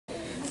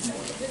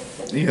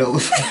Yo.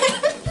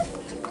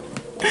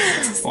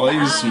 Why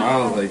you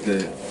smile like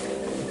that?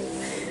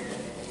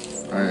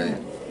 Alright.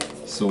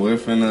 So we're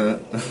finna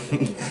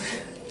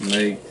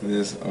make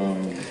this,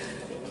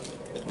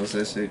 what's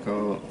that shit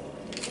called?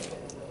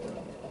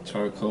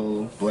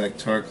 Charcoal, black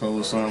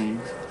charcoal something.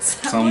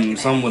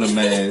 Something with a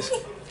mask.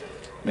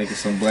 Making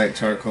some black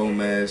charcoal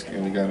mask,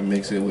 and we gotta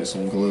mix it with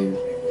some glue.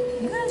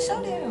 You gotta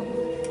show them.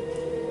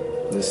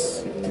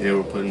 Yeah,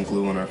 we're putting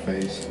glue on our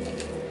face.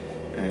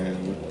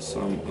 And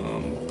some,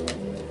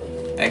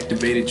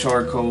 activated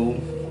charcoal.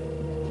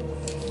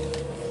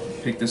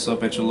 Pick this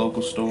up at your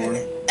local store.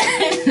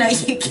 No,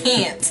 you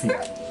can't.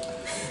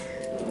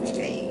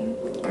 Okay.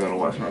 I gotta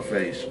wash my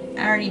face.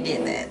 I already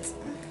did that.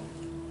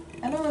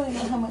 I don't really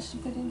know how much to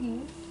put in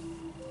here.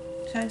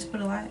 Should I just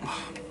put a lot?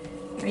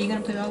 Are you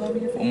gonna put it all over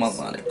your face? Oh, my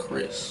body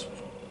crisp.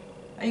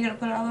 Are you gonna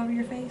put it all over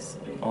your face?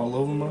 All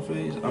over my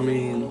face? I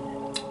mean...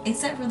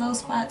 Except for those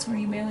spots where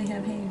you barely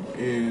have hair.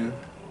 Yeah.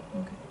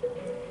 Okay.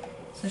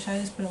 So should I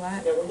just put a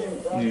lot?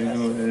 Yeah,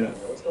 go ahead.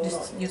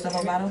 Just use the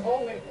whole bottle?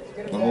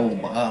 The whole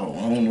bottle?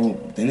 I don't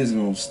know. Then it's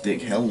gonna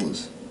stick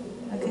hellas.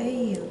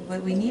 Okay,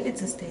 but we need it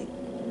to stick.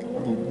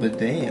 But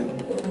damn.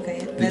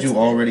 Okay. Did you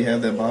already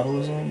have that bottle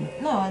or something?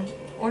 No, I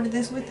ordered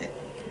this with it.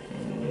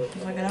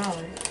 It's like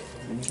 $1.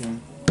 Okay.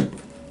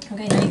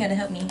 Okay, now you gotta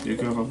help me. You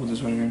care if I put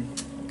this right here?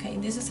 Okay,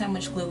 this is how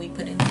much glue we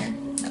put in here.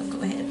 No,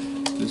 go ahead.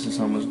 This is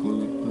how much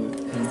glue we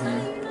put in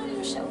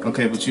here.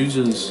 Okay, but you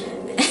just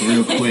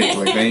real quick,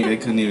 like they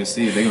couldn't even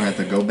see it. They gonna have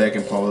to go back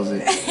and pause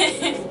it.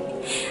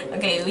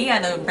 Okay, we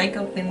gotta break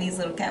open these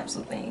little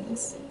capsule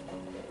things.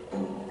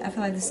 I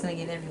feel like this is gonna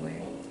get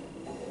everywhere.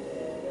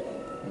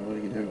 Why would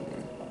it get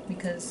everywhere?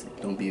 Because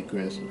don't be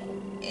aggressive.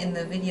 In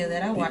the video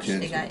that I watched,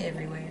 it got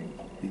everywhere.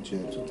 Be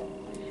gentle.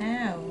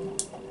 How?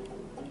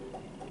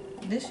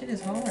 This shit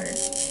is hard.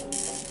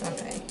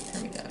 Okay,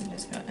 here we go. I'm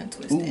just gonna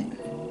untwist it.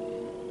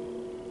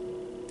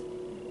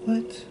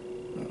 What?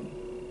 Oh.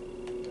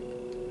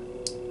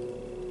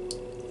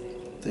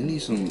 They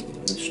need some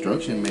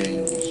instruction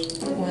manuals.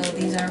 Well,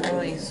 these aren't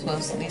really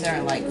supposed to, these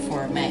aren't like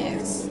for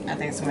masks. I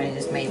think somebody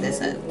just made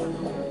this up.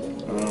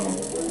 Oh.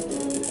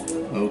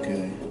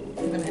 Okay.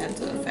 I'm gonna have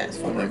to fast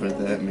forward. Whatever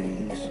that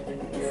means.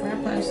 Before I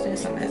post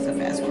this, I'm gonna have to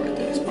fast forward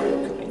through this part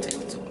because it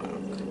takes too long.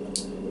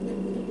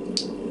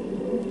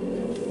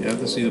 You have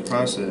to see the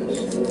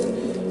process.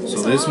 So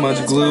this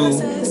much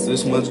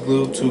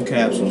glue, 2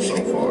 capsules so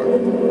far.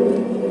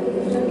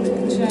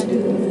 What should I do?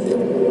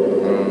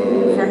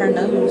 For her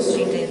nose,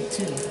 she did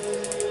 2.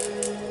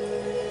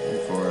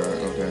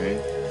 Okay.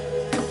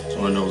 So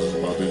her nose is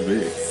about this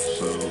big.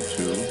 So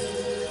 2,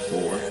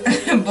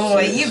 4.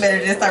 Boy, 6, you better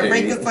just start 8,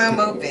 breaking some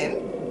open.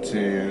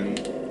 10,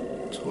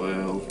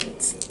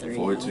 12,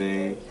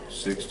 14,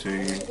 16,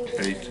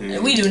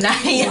 18. We do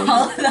not need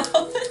all of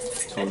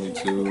those.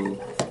 22.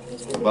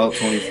 About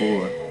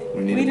 24.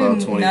 We need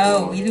about 24.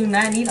 No, we do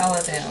not need all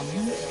of them.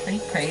 Are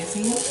you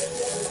crazy?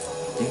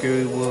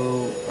 Okay,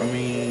 well, I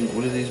mean,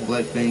 what do these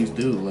black things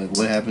do? Like,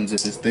 what happens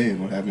if it's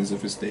thin? What happens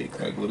if it's thick?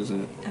 Like, what is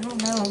it? I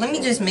don't know. Let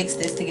me just mix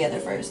this together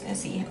first and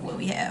see what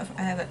we have.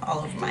 I have it all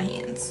over my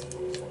hands.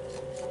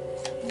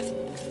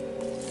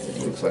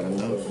 Looks like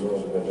enough.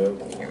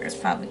 It's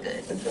probably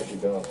good.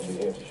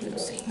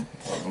 Let's see.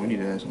 Oh, we need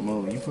to add some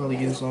more. You probably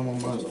getting some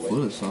on my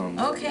foot or something.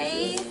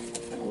 Okay.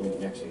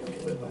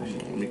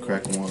 Let me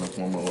crack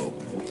one more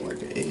open. It's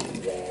like an egg.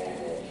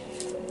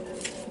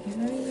 You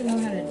don't even know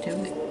how to do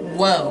it.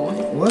 Whoa.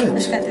 What? I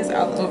got this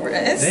all over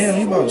us. Damn,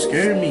 you about to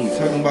scare me.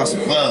 Talking about some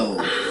whoa.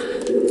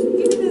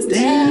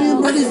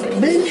 Damn, what is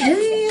man?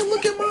 Damn,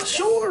 look at my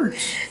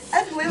shorts.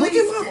 Look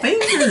at my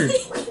fingers.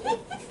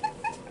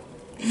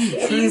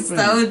 He's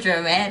so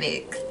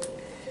dramatic.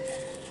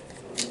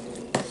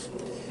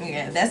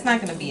 Yeah, that's not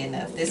gonna be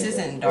enough. This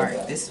isn't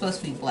dark. This is supposed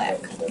to be black.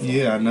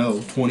 Yeah, I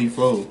know.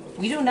 24.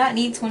 We do not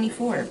need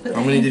 24.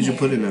 How many did you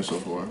put in there so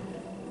far?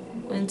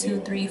 1,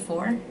 2, 3,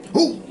 4.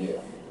 Ooh!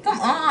 Come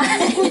on!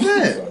 What was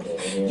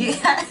that? You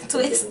gotta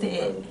twist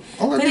it.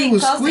 All I did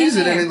was squeeze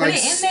it and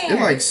it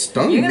like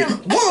stung me.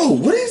 Whoa!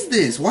 What is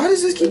this? Why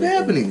does this keep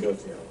happening? I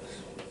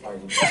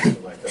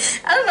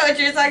don't know what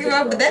you're talking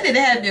about, but that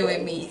didn't happen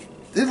with me.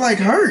 It like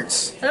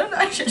hurts. I don't know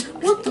what you're talking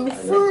about. What the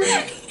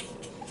fuck?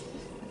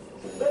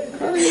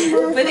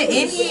 Put it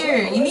in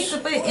here. You need to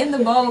put it in the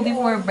bowl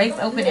before it breaks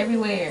open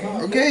everywhere.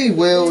 Okay,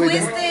 well,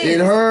 it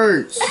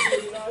hurts.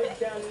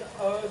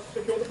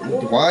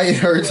 Why it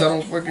hurts, I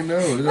don't fucking know.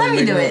 Let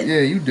me do it.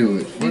 Yeah, you do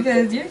it.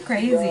 Because you're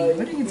crazy.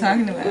 What are you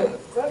talking about?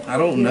 I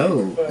don't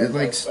know. It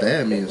like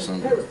stabbed me or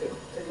something.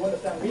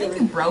 I think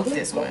you broke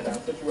this one.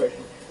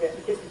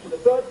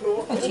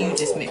 But you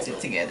just mix it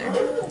together.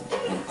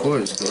 Of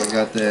course, because I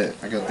got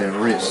that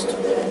wrist.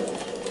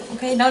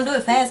 Okay, don't do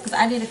it fast because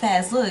I did it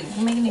fast. Look,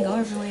 you're making it go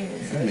everywhere.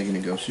 I'm making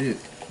it go shit.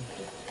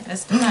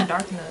 That's still not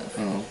dark enough.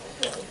 Oh,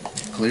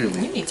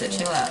 clearly. You need to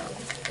chill out.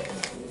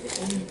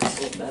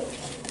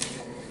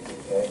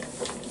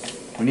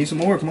 We need some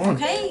more. Come on.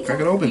 Okay. Crack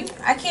it open.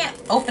 I can't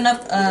open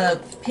up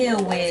a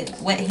pill with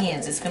wet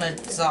hands. It's gonna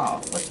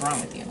dissolve. What's wrong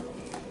with you?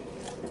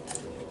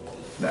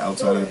 The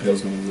outside of the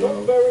pill's gonna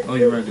dissolve. Oh,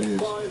 you're right, it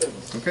is.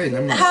 Okay,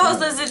 never mind. How else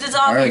does it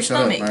dissolve in your Alright,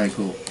 shut up. stomach? Alright,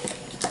 cool.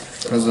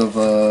 Because of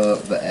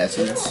the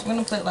acids. I'm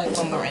gonna put like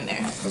one more in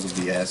there. Because of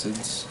the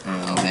acids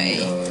and Okay.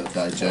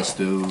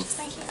 digestive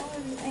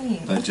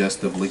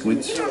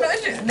liquids. You don't know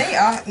what they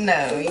are.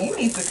 No, you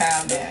need to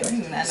calm down. You do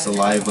not know.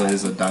 Saliva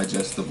is a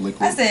digestive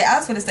liquid. I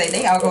was gonna say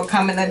they all go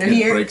comment under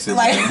here. Breaks it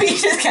like down. we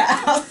just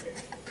got.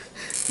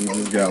 We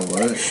just got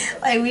what?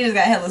 Like we just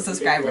got hella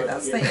subscribers. I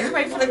was saying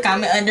everybody put a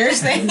comment under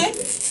saying.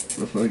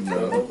 The fuck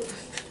no.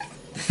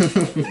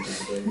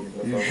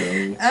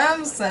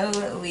 I'm so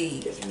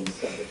weak.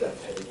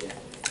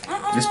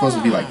 It's supposed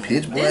to be like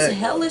pitch black. This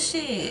hella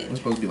shit. It's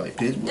supposed to be like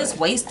pitch black. Just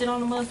waste it on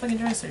the motherfucking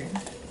dresser.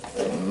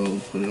 Oh,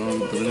 put it in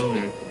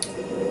there.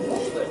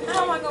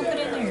 How am I gonna put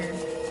it in there?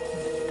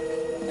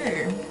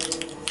 There.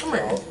 Come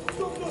here.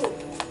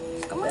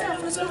 Come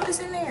on, let's put this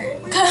in there.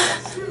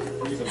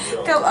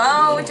 Come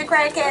on with your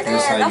crack cat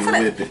This ass. how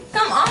you whip it.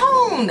 Come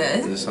on.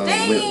 This how you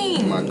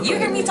Dang. whip my You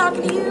hear me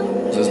talking to you?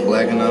 Is this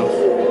black enough?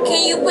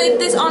 Can you put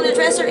this on the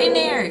dresser in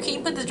there? Can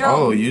you put this drawer?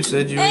 Oh, you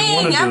said you didn't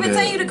want to do that. I've been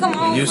telling you to come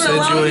on You for said the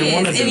you ain't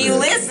want to longest. do If you that.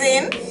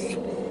 listen.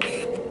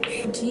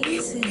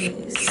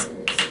 Jesus.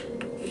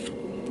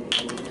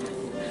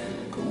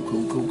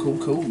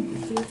 Cool.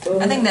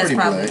 I think that's Pretty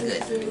probably black.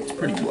 good. It's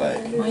pretty black.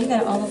 Oh, you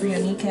got it all over your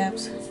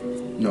kneecaps?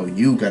 No,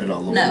 you got it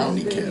all over your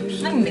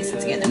kneecaps. Let me mix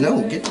it together.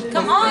 No, get the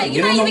Come on,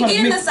 you're not even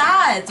getting the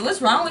sides. What's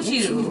wrong with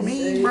you?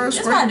 Me, bro,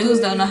 That's why dudes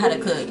don't know how to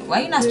cook.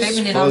 Why you not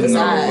scraping it off the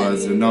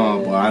sides?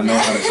 No, boy, I know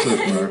how to cook,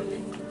 bro.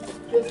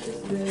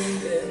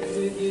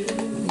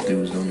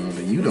 Dudes don't know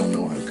that. You don't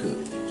know how to cook.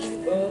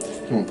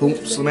 Come on, poop,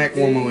 smack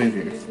one more in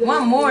here.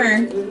 One more?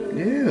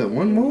 Yeah,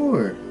 one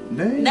more.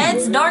 Dang.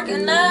 That's dark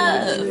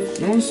enough.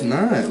 No, it's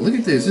not. Look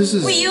at this. This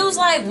is. We use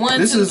like 1,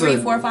 2, 3,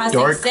 4, 5,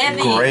 6, 7.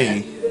 Dark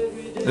gray.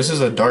 This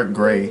is a dark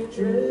gray.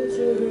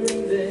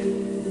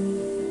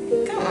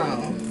 Come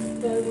on.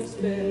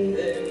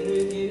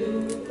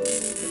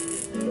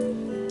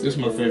 This is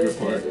my favorite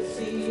part.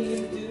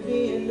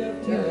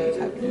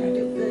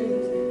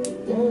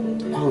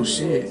 Oh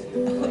shit.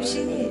 Oh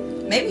shit.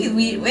 Maybe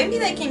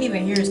they can't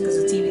even hear us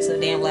because the TV's so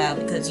damn loud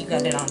because you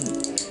got it on in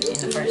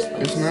the first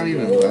place. It's not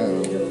even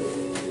loud.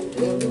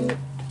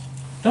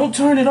 Don't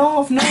turn it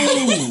off, no.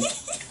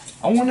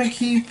 I want to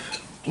keep.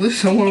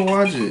 Listen, I want to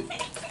watch it.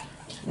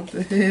 What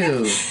the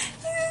hell?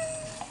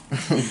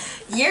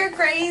 You're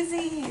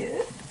crazy.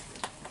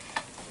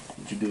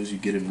 What you do is you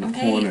get in the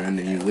corner and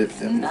then you whip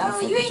them. No,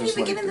 you ain't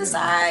even getting the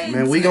sides.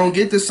 Man, we gonna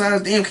get the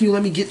sides. Damn, can you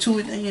let me get to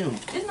it? Damn.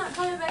 It's not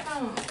coming back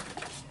on.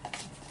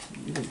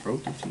 You done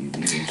broke the TV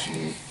and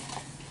shit.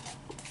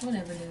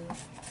 Whatever, dude.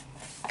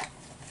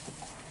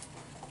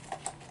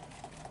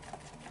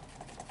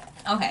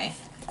 Okay.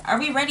 Are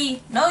we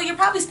ready? No, you're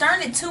probably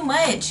stirring it too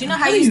much. You know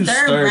how you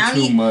stir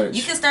brownie? Too much?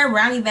 You can stir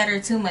brownie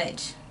batter too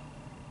much.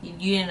 You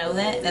didn't know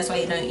that? That's why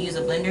you don't use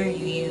a blender.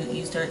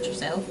 You stir it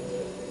yourself.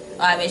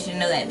 Oh, I bet you didn't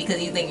know that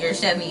because you think you're a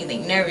chef and you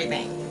think you know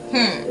everything.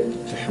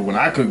 When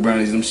I cook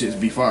brownies, them shits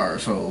be fire,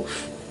 so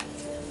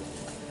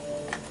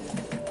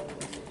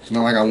it's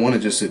not like I want to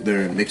just sit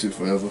there and mix it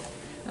forever.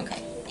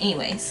 Okay.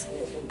 Anyways.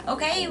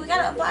 Okay, we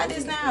gotta apply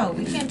this now.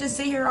 We can't just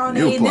sit here all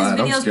day. You apply it, This I'm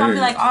video's probably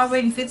scared. like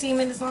already 15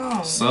 minutes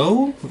long.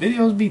 So?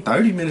 Videos be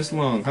 30 minutes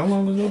long. How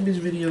long was your bitch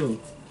video?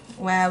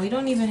 Wow, we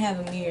don't even have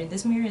a mirror.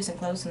 This mirror isn't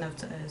close enough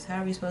to us.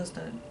 How are we supposed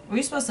to... Are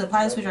we supposed to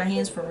apply this with our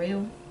hands for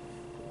real?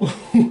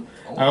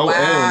 How wow.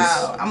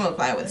 else? I'm gonna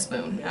apply it with a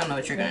spoon. I don't know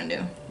what you're gonna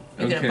do.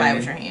 You can apply it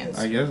with your hands.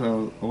 I guess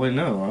I'll... Oh, wait,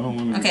 no. I don't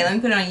want to... Okay, let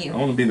me put it on you. I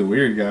want to be the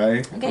weird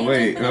guy. Okay, Oh,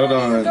 wait, just put it hold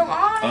on you. on. Come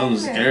on. I'm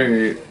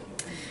scared.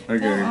 Okay.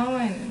 Come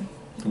on.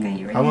 Come Okay, on.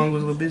 you ready? How long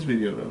was the bitch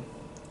video, though?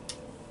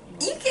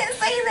 You can't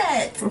say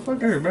that. Well,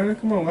 fuck her, man.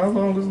 Come on. How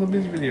long was the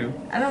bitch video?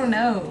 I don't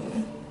know.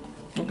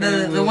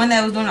 Okay, The one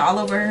that was doing it all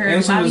over her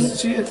and body?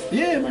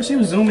 but she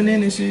was zooming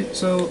in and shit.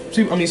 So,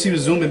 she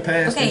was zooming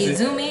past and Okay, shit.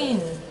 zoom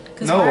in.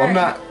 No, I'm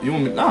not. You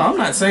want me? No, I'm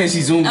not saying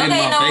she zoomed in my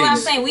Okay, no, face. I'm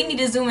saying we need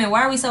to zoom in.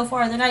 Why are we so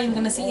far? They're not even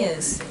gonna see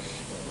us.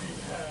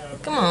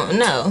 Come on,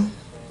 no.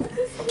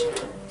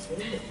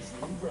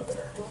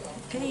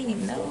 Okay,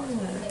 no.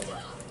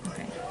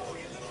 Okay.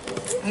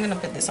 I'm gonna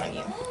put this on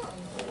you.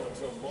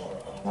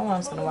 My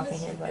mom's gonna walk in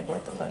here and be like,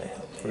 what the fuck?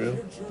 For real?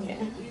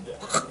 Yeah.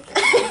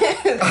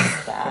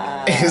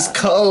 Stop. It's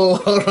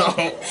cold. Hold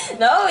on.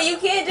 No, you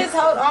can't just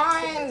hold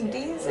on.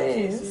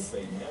 Jesus.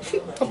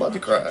 I'm about to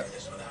cry.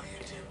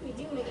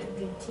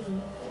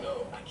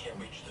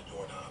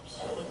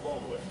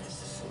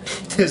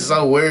 It's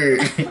so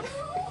weird.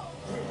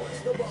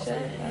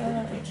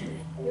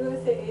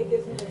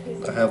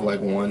 I have like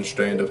one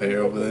strand of hair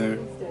over there.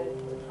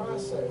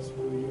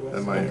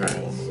 That might hurt.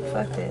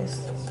 Fuck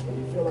this.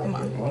 Come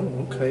on.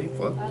 Oh, okay.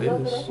 Fuck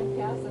this.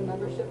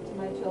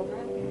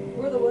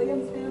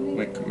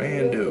 Like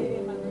commando.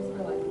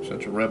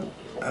 Such a rebel.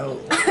 Out.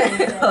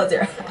 Oh,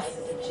 dear.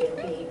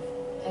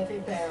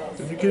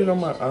 Did you get it on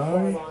my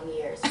eye?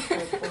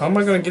 How am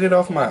I gonna get it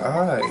off my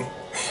eye?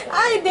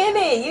 I did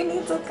it. You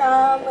need to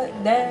calm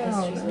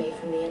down. It's made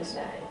from the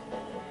inside.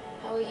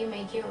 How will you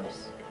make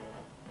yours?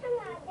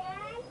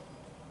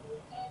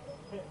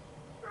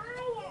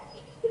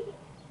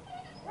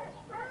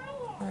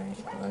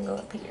 I'm gonna go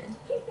up here.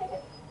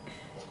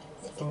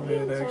 Go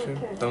ahead, action.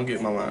 Don't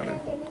get my lining.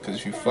 Because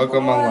if you fuck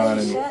up my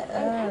lining, Shut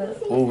up.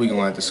 oh, we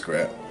gonna have to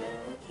scrap.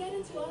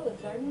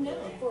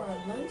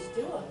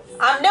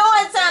 I'm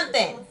doing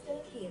something.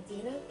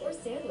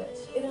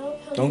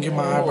 Don't get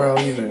my eyebrow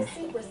either.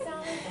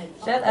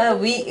 Shut up.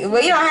 We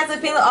don't have to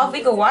peel it off.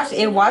 We can wash it.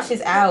 It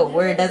washes out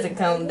where it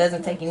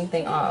doesn't take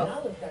anything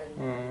off.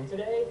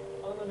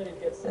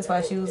 That's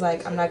why she was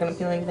like, I'm not gonna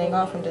peel anything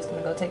off. I'm just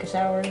gonna go take a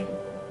shower.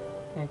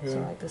 Okay. So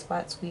like the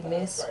spots we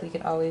miss, we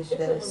can always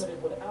just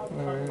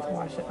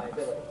wash it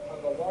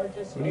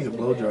off. We need a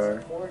blow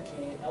dryer.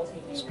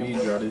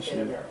 Speed dry this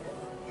shit.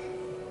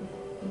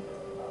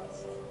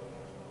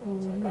 Ooh,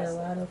 you got a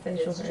lot of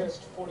facial hair.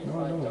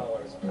 No, I don't.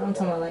 No, I'm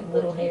talking about like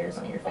little hairs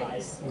on your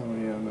face. Oh,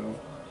 yeah, no.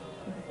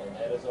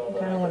 I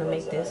kind of want to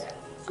make this.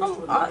 You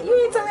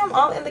ain't tell me I'm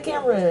all in the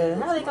camera.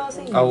 How they gonna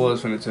see me? I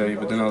was finna tell you,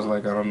 but then I was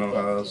like, I don't know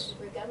how else.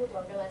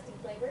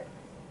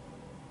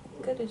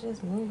 Could have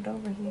just moved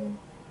over here.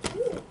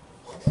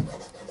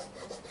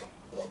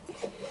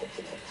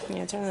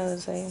 Yeah, turn the other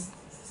side.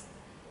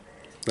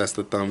 That's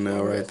the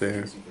thumbnail right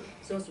there.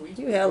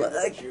 You hella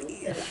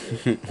ugly.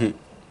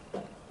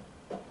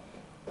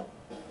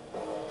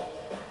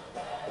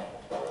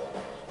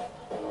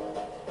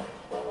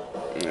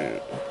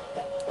 Man.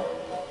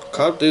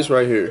 Cop this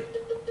right here.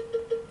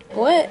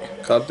 What?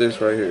 Cop this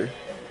right here.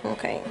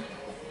 Okay.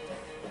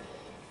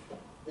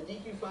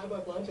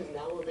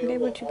 Okay,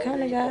 but you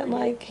kind of got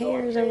like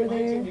hairs over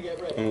there.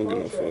 I don't give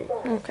no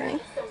fuck. Okay.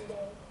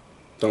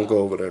 Don't go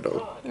over there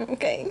though.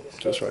 Okay.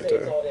 Just right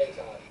there.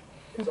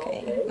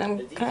 Okay.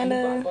 I'm kind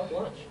of.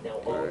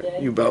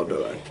 Alright, you about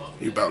done.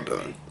 You about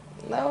done.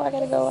 No, I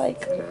gotta go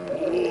like.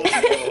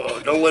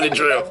 Don't let it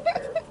drip.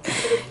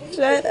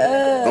 Shut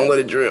up. Don't let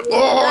it drip.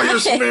 Oh, you're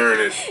smearing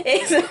it.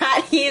 It's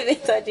not even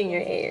touching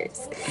your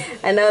hairs.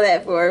 I know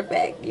that for a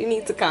fact. You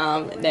need to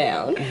calm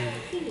down.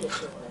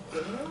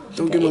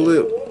 Don't give my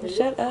lip.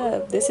 Shut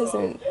up. This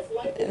isn't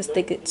as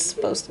thick it's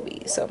supposed to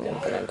be, so I'm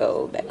gonna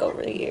go back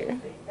over here.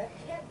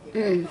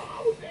 These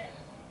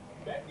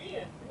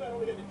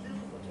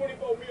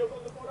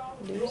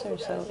are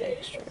so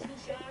extra.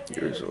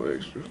 You're so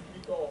extra.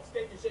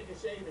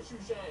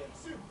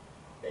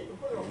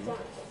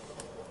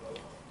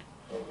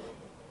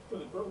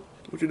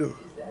 What you doing?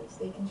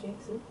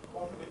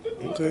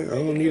 Okay, I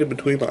don't need it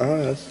between my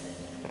eyes.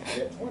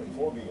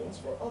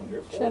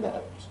 Shut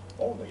up.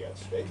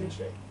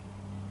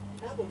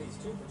 Applebee's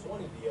 2 for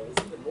 $20 deal is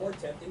even more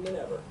tempting than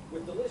ever,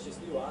 with delicious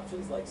new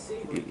options like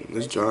savory.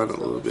 It's drying a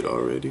little bit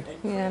already.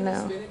 Yeah, I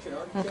know.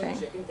 Okay.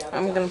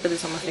 I'm gonna put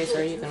this on my face, or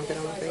are you gonna put it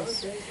on my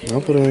face?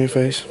 I'll put it on your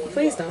face.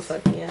 Please don't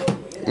fuck me up.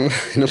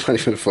 Nobody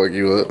finna fuck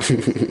you up.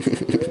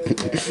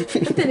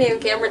 Put the damn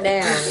camera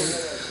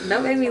down.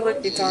 Don't make me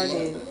look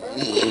retarded.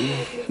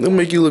 They'll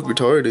make you look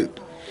retarded.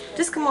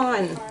 Just come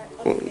on.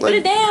 Like, Put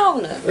it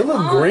down. It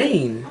look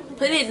green.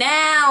 Put it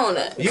down.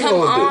 You Come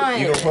hold on. it.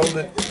 You gonna hold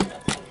it?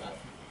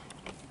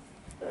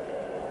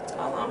 It's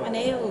all on my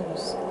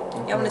nails.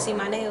 Y'all wanna see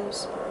my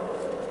nails?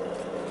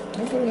 I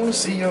don't wanna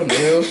see your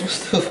nails.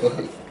 What's the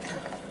fuck?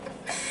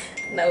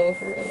 No,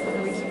 for real.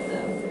 Let me keep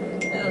them.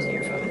 That was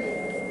your phone.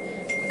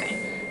 Okay.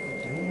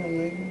 Damn,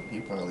 nigga.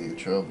 You probably in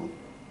trouble.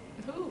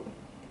 Who?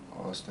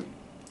 Austin.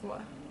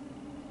 What?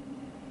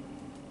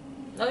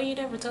 Oh, you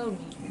never told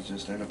me. He's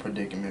just in a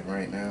predicament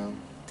right now.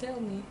 Tell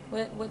me.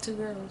 What two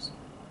girls?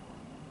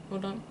 Well,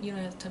 you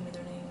don't have to tell me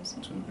their names.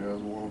 2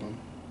 girls want him.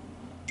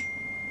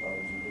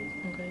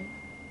 Okay.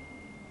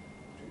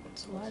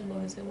 There's a lot of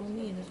niggas that want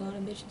me, and there's a lot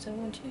of bitches that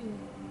want you.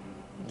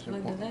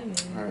 What does that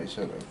mean? Alright,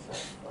 shut up.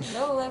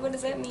 No, like, what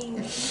does that mean?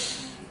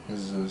 This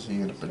is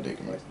he in a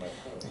predicament.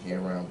 He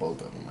around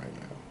both of them right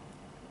now.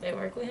 They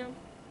work with him?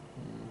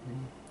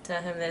 Tell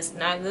him that's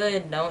not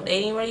good. Don't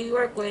date anybody you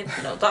work with.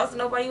 Don't talk to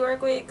nobody you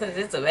work with, because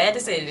it's a bad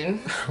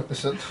decision.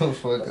 Shut the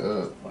fuck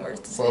up.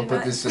 Worst If I decision,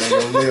 put this shit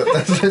on your lip,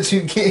 that's what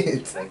you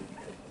get.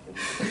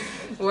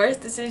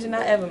 worst decision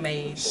I ever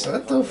made.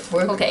 Shut the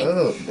fuck Okay.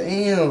 up.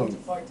 Damn.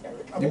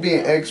 You're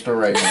being extra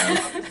right now.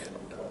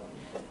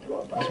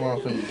 That's what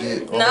I'm finna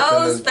get. All No,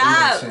 up in this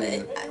stop.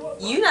 shit.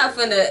 You not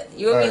finna.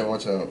 You want Alright, me?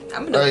 watch out.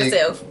 I'm gonna do it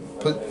myself.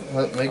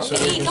 Make sure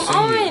Hey, you come see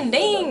on, it.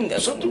 dang.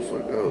 Shut the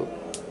fuck up.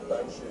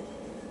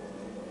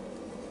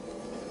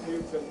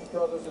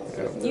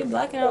 You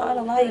blocking out all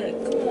the light.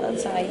 Come on the other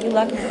side. You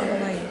blocking out all the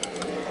light.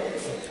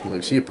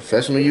 Look, she a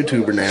professional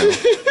YouTuber now.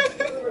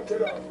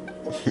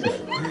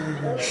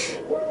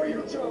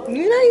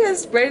 You're not even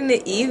spreading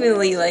it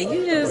evenly. Like,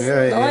 you just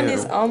throwing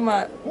this on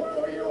my.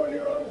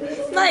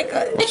 Like.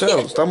 Watch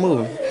out. Stop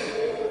moving.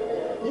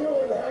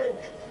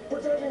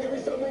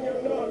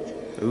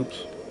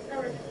 Oops.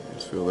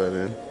 Let's fill that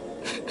in.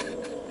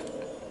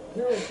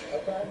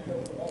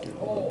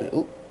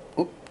 Oop,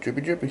 oop,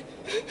 drippy, drippy.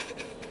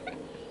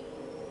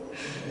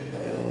 A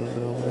little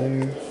bit over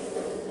there.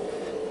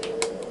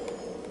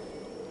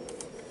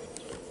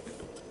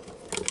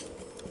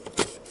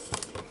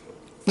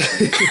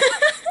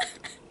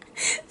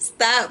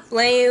 Stop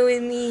playing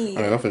with me.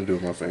 Alright, I'm finna do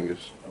it with my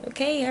fingers.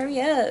 Okay,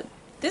 hurry up.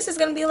 This is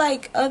gonna be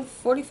like a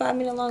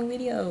 45-minute long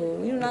video.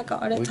 We do not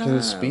got all that We time.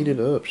 can speed it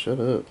up. Shut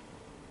up.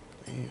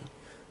 Damn.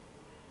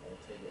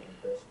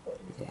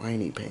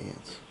 Whiny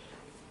pants.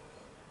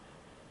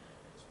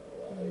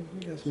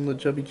 You got some little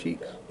chubby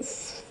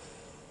cheeks.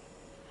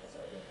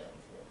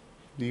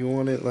 Do you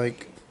want it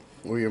like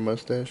where your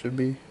mustache should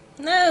be?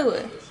 No.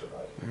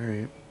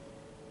 Alright.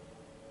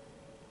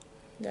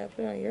 Did I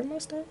put on your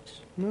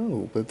mustache?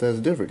 No, but that's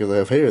different because I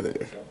have hair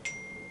there.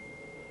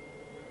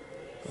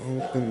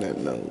 Open that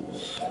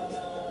nose.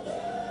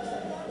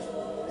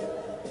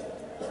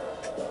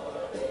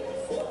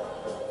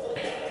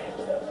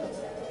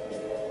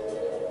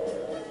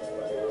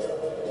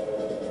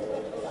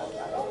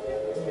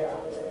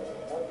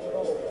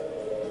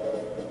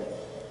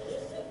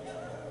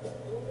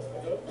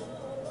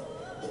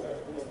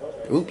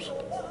 Oops.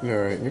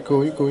 Alright, you're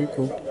cool, you're cool, you're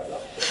cool.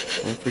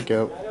 Don't freak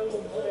out.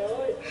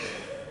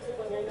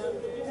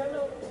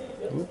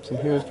 Oops, some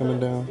hair's coming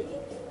down.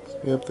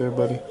 Stay up there,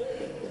 buddy.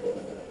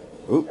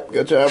 Oop,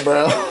 got your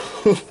eyebrow.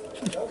 Hold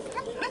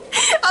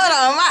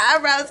on, my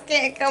eyebrows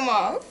can't come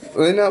off.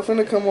 They're not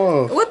finna come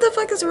off. What the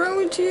fuck is wrong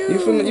with you?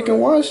 You can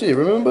wash it,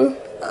 remember?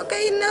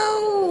 Okay,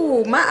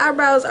 no. My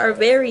eyebrows are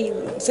very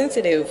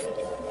sensitive.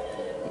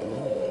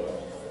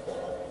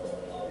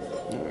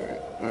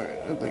 Alright,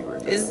 I think we're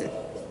good.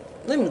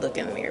 Let me look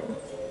in the mirror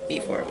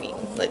before we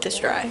let this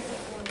dry.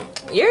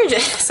 You're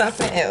just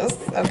something else.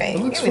 Okay, It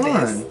looks give me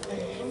fine. this.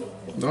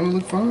 Don't it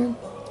look fine?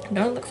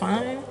 Don't it look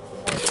fine?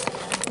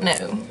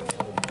 No.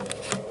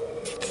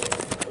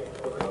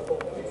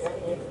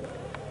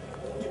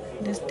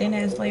 This thin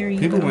ass layer you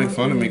People put make on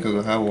fun of me me. because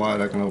of how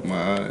wide I can open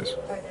my eyes.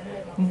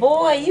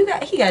 Boy, he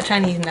got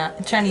Chinese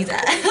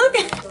eyes. Look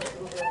at.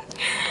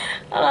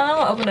 Hold on, I'm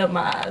gonna open up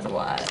my eyes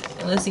wide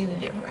and let's see the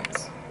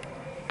difference.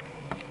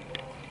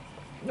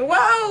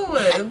 Whoa,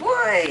 boy,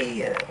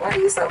 why are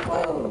you so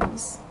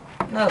close?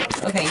 No,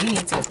 okay, you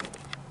need to,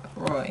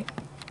 Roy.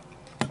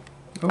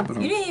 Open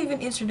them. You didn't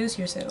even introduce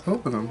yourself.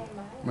 Open them.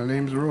 My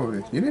name's Roy.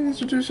 You didn't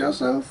introduce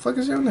yourself. Fuck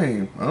is your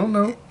name? I don't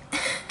know.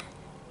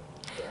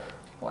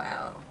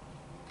 Wow.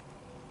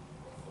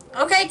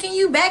 Okay, can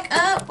you back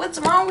up? What's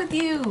wrong with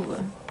you?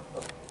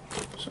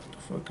 Shut the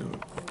fuck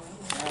up.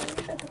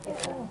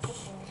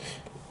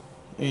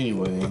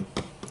 Anyway,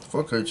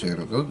 fuck her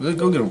channel. Go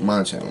get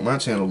my channel. My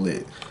channel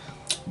lit.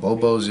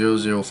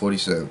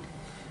 BOBO0047.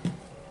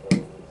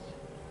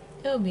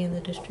 It'll be in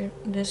the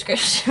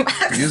description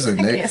box. Use a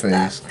neck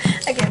face.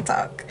 I can't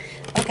talk.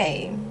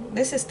 Okay,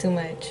 this is too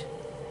much.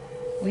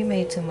 We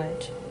made too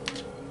much.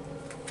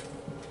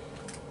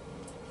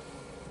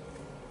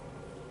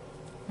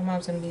 My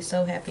mom's gonna be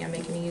so happy I'm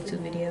making a YouTube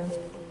video.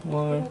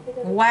 Why?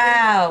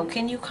 Wow,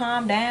 can you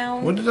calm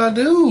down? What did I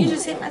do? You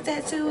just hit my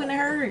tattoo and it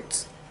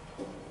hurts.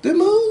 Then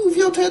move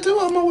your tattoo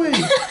out my way.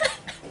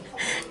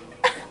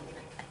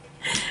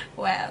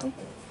 Wow.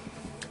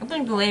 I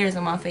think the layers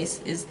on my face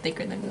is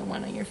thicker than the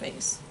one on your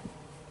face.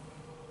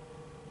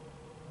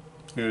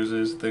 Yours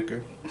is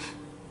thicker.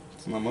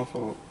 It's not my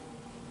fault.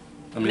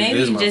 I mean, it Maybe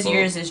is my just fault.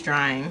 yours is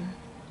drying.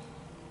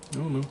 I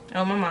don't know.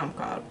 Oh, my mom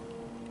called.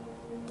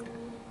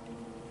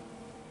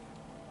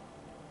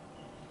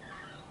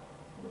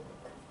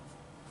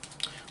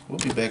 We'll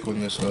be back when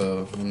this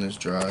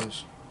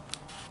dries.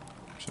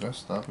 Should I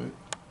stop it?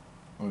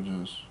 Or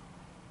just...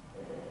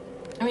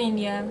 I mean,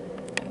 yeah.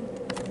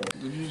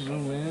 Did you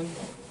zoom in?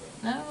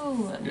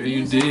 No. Yeah,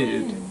 you zoom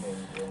did. in.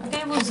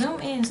 Okay, well, zoom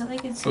in so they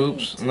can see.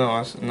 Oops. No,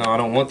 I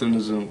don't want them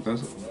to zoom.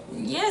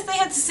 Yes, they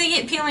have to see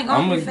it peeling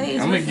off your face.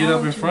 I'm gonna get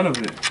up in front of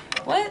it.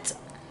 What?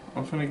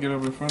 I'm finna get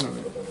up in front of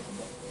it.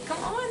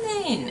 Come on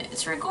then.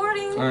 It's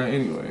recording. Alright,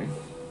 anyway.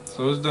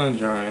 So it's done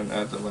drying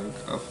after like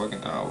a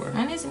fucking hour.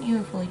 Mine isn't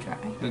even fully dry.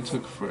 It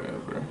took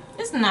forever.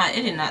 It's not.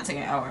 It did not take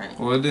an hour.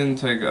 Well, it didn't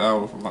take an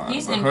hour for mine,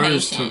 He's but hers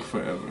impatient. took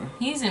forever.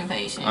 He's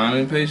impatient. I'm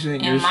impatient.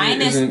 And Your mine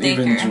shit is isn't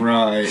even thicker.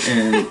 dry,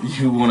 and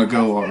you want to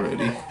go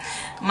already.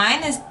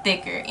 Mine is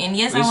thicker, and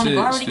yes, I This want to shit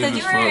go already stiff because as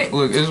you fuck. were.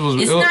 Look,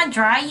 It's not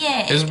dry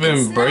yet. It's been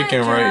It's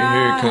breaking not right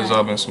here dry. because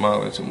I've been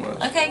smiling too much.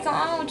 Okay, come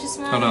on with your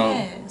smile. Hold on.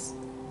 Yes.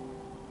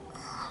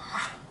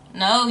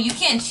 No, you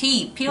can't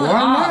cheat. Peel it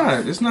Why off.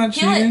 not? It's not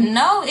Peel it. cheating.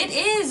 No, it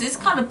is. It's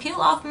called a peel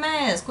off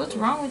mask. What's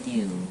wrong with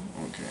you?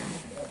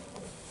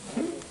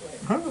 Okay.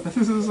 Huh?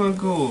 This is so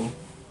cool.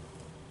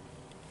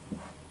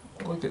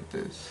 Look at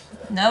this.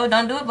 No,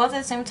 don't do it both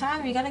at the same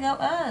time. You gotta go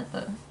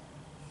up.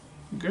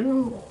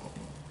 Girl.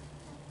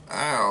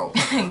 Ow.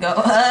 Go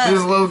up.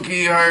 This low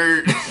key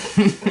hurt.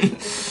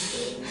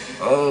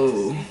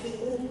 Oh.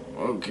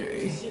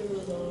 Okay.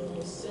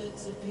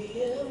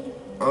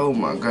 Oh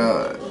my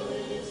god.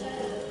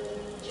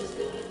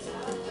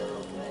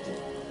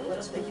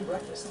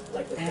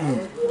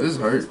 This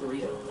hurt.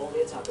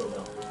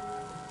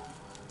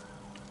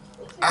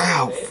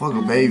 Ow, fuck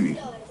a baby.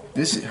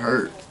 This shit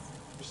hurt.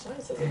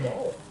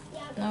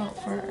 No,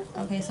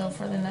 okay, so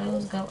for the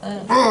nose, go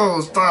up.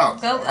 Oh,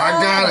 stop. Go up. I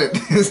got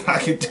it. I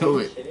can do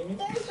it.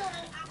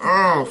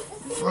 Oh,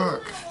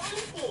 fuck.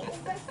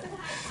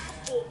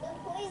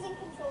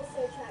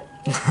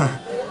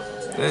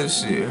 That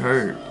shit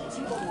hurt.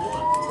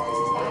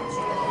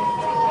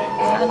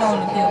 I don't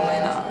want to peel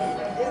mine off.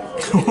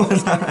 Why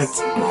not?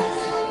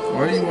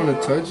 Why do you want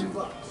to touch it?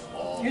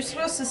 You're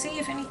supposed to see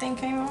if anything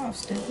came off,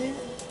 stupid.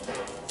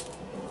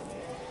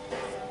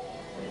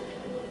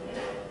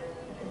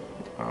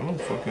 I don't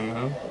fucking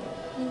know.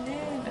 You did.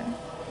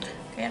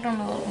 Okay, I don't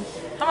know.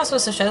 How am I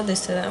supposed to show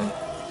this to them?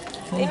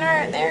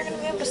 They're gonna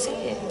be able to see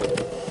it.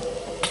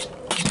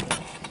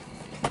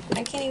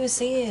 I can't even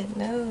see it.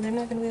 No, they're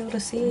not gonna be able to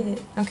see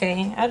it.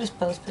 Okay, I'll just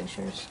post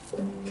pictures.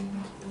 You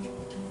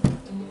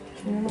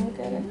wanna look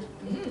at it?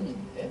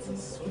 It's a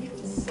sweet,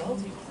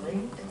 salty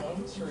dream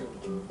come true.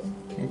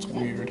 It's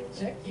weird.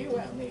 Check you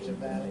out, Nature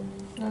Valley.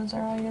 Those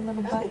are all your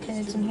little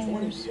blackheads and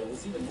hairs.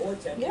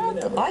 Get Get out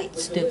the light,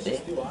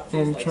 stupid.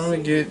 I'm trying to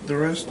get the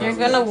rest of You're it.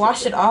 gonna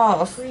wash it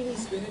off. Creamy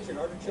spinach and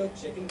artichoke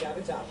chicken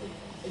cavatappi.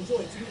 Enjoy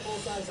 2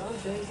 full-size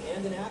entrees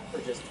and an app for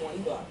just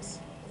 $20.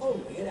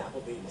 Only at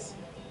Applebee's.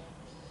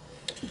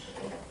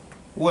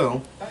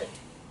 Well,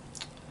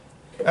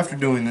 after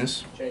doing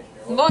this,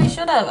 Boy,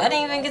 shut up. I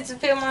didn't even get to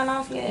peel mine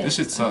off yet. this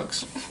shit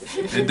sucks.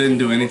 It didn't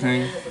do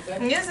anything.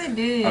 Yes, it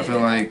did. I feel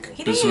like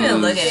He this didn't even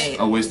look was at it.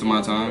 a waste of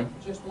my time.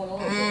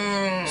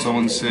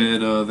 Someone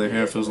said their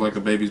hair feels like a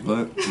baby's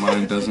butt.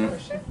 Mine doesn't.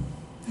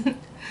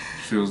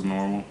 Feels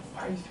normal.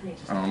 I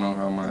don't know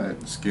how my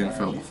skin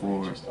felt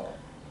before.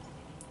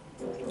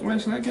 Well,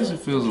 actually, I guess it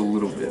feels a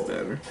little bit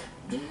better.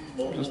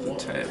 Just a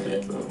tad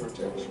bit, though.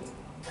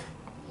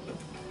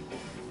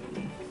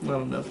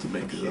 Not enough to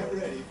make it up.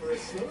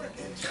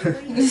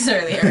 This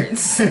really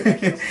hurts.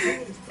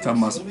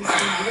 Talking about some.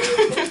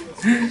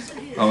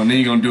 Oh, and then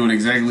you're gonna do it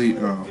exactly.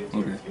 Oh,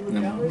 okay.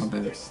 Never mind. My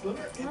bad.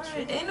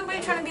 Alright, ain't nobody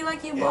trying to be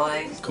like you,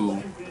 boy.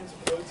 Cool.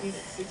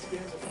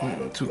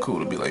 Too cool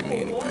to be like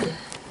me anyway.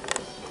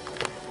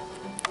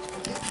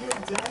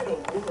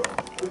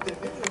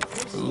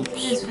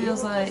 It just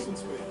feels like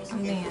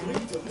I'm being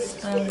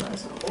stung by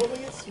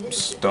something.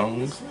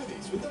 Stung?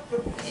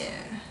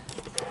 Yeah.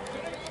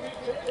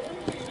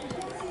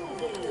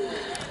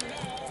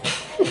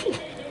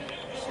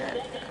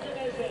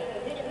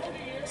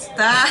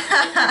 Stop!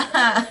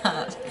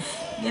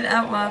 Get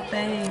out my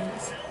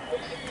face.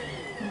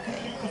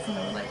 Okay, I'm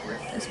gonna like rip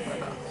this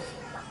part off.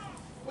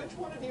 Which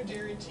one of you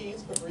dairy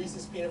teens put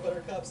Reese's peanut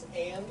butter cups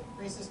and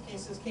Reese's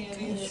Pieces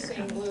candy in the Sure.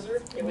 same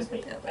blizzard? It was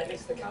me. I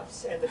mixed the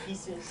cups and the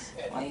pieces.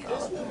 Why you This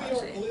all will in be my our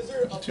shit?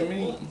 blizzard of What you the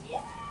mean? month.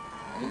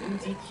 The new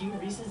DQ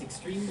Reese's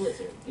Extreme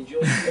Blizzard. Enjoy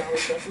 $2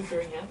 specials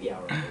during happy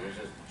hour. We're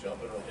just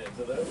jumping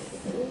into this.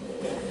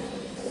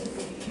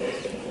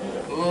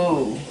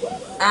 Oh.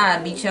 I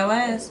beat your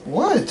ass.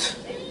 What?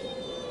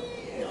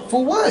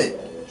 For what?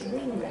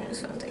 I'm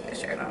just gonna take this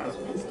shirt off.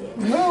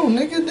 No,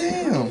 nigga,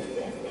 damn.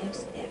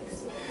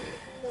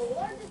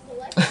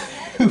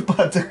 You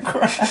about to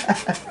cry.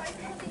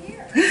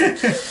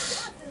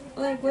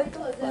 Like, what the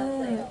fuck? I'm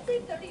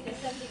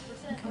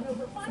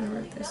gonna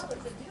rip this off.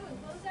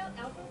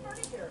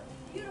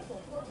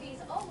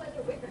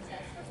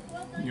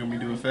 You want me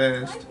to do it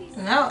fast?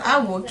 No, I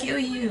will kill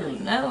you.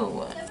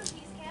 No.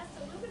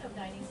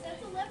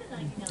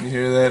 You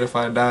hear that? If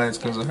I die, it's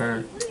because of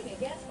her.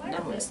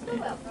 No, it's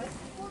not.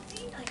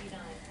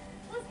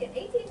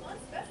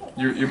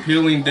 You're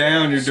peeling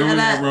down. You're doing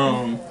up. it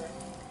wrong.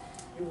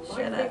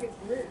 Shut up.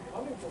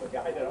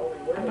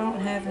 I don't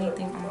have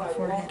anything on my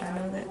forehead. I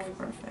know that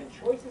for a fact.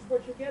 Choice is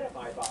what you get at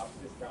my Bob's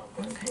discount.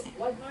 Okay.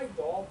 Like my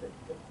Dolphin,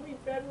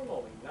 complete bedroom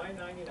only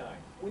 $9.99.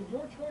 With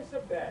your choice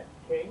of bed,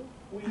 king,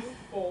 queen,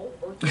 full,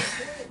 or twin.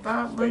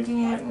 Stop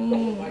looking at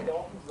me.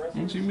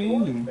 What you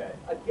mean?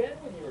 Again,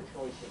 with your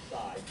choice of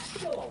size,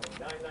 still only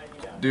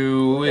 $9.99.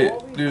 Do it.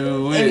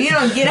 Do If you it.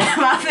 don't get out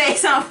of my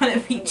face, I'm gonna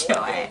beat your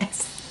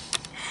ass.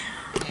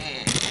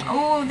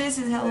 Oh, this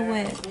is hella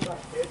wet.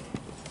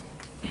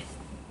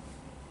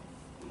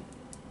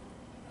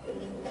 I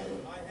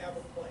have a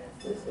plan.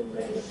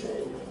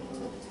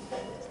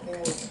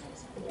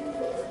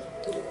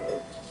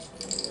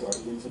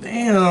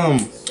 Damn.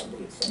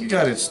 You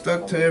got it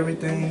stuck to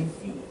everything.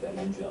 I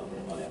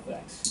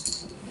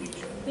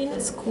mean,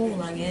 it's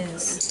cool, I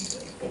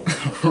guess.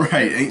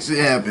 Right. Ain't shit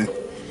happen.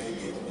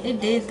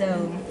 It did,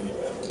 though.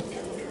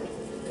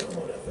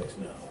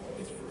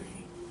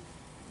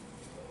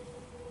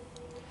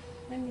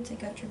 Let me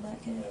take out your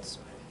blackheads.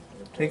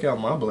 Take out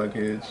my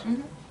blackheads.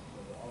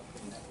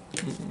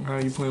 How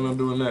you plan on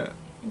doing that?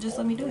 Just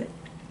let me do it.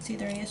 It's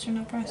either a yes or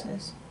no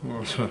process.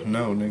 No,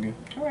 nigga.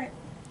 Alright.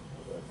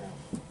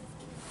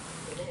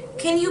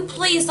 Can you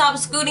please stop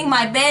scooting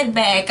my bed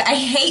back? I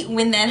hate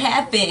when that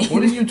happens.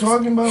 What are you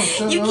talking about?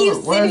 Shut You up. keep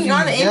Why is sitting you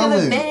on the end yelling?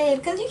 of the bed.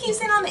 Because you keep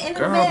sitting on the end of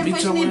the Girl, bed beat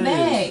pushing your it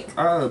back. ass.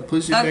 I'll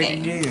push it back Okay.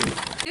 again.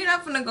 You're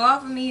not gonna go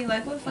off of me.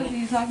 Like, what the fuck are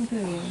you talking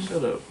to?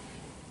 Shut up.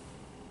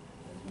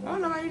 I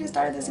don't know why you just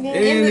started this again.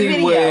 Anyway, in the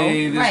video.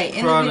 this Right,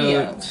 in the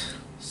video. product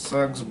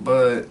sucks,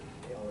 but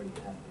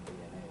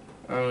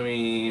I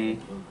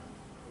mean,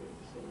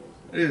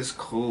 it's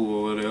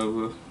cool or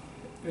whatever.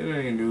 It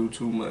ain't do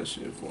too much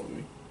shit for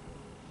me.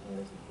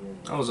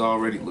 I was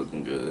already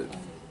looking good.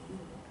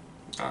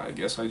 I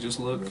guess I just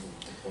look a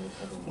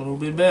little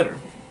bit better.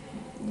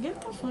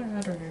 Get the fuck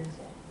out of here.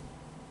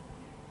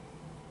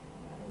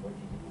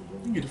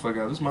 You get the fuck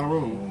out. This is my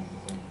room.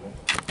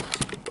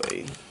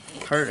 Wait.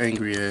 Her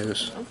angry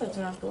ass. I'm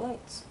putting off the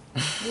lights.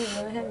 You didn't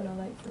really have no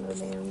light for no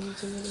damn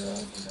YouTube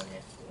video.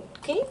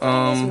 Can you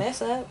clean this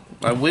mess up?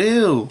 I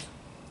will.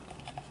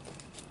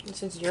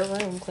 This is your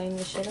room. Clean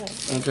this shit up.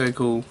 Okay,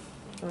 cool.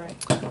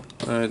 Alright.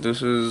 Alright,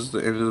 this is the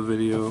end of the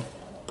video.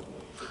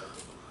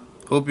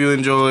 Hope you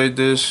enjoyed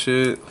this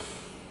shit.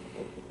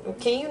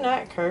 Can you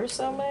not curse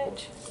so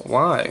much?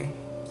 Why?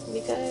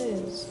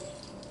 Because.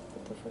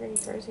 What the fuck are you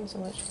cursing so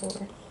much for?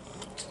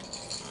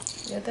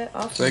 Get that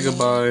off Say me.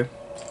 goodbye.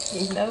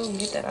 No,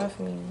 get that off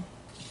me.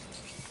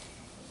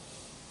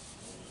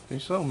 You're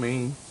so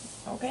mean.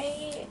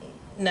 Okay.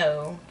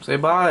 No. Say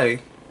bye.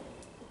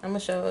 I'm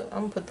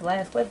gonna put the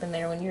last clip in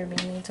there when you're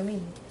being mean to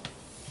me.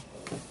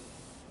 I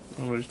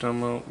don't know what you're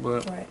talking about,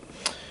 but Right.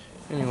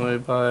 anyway,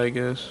 bye, I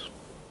guess.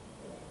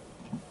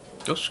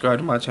 Go subscribe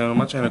to my channel.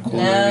 My channel cool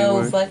No,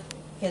 anyway. fuck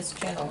his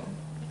channel.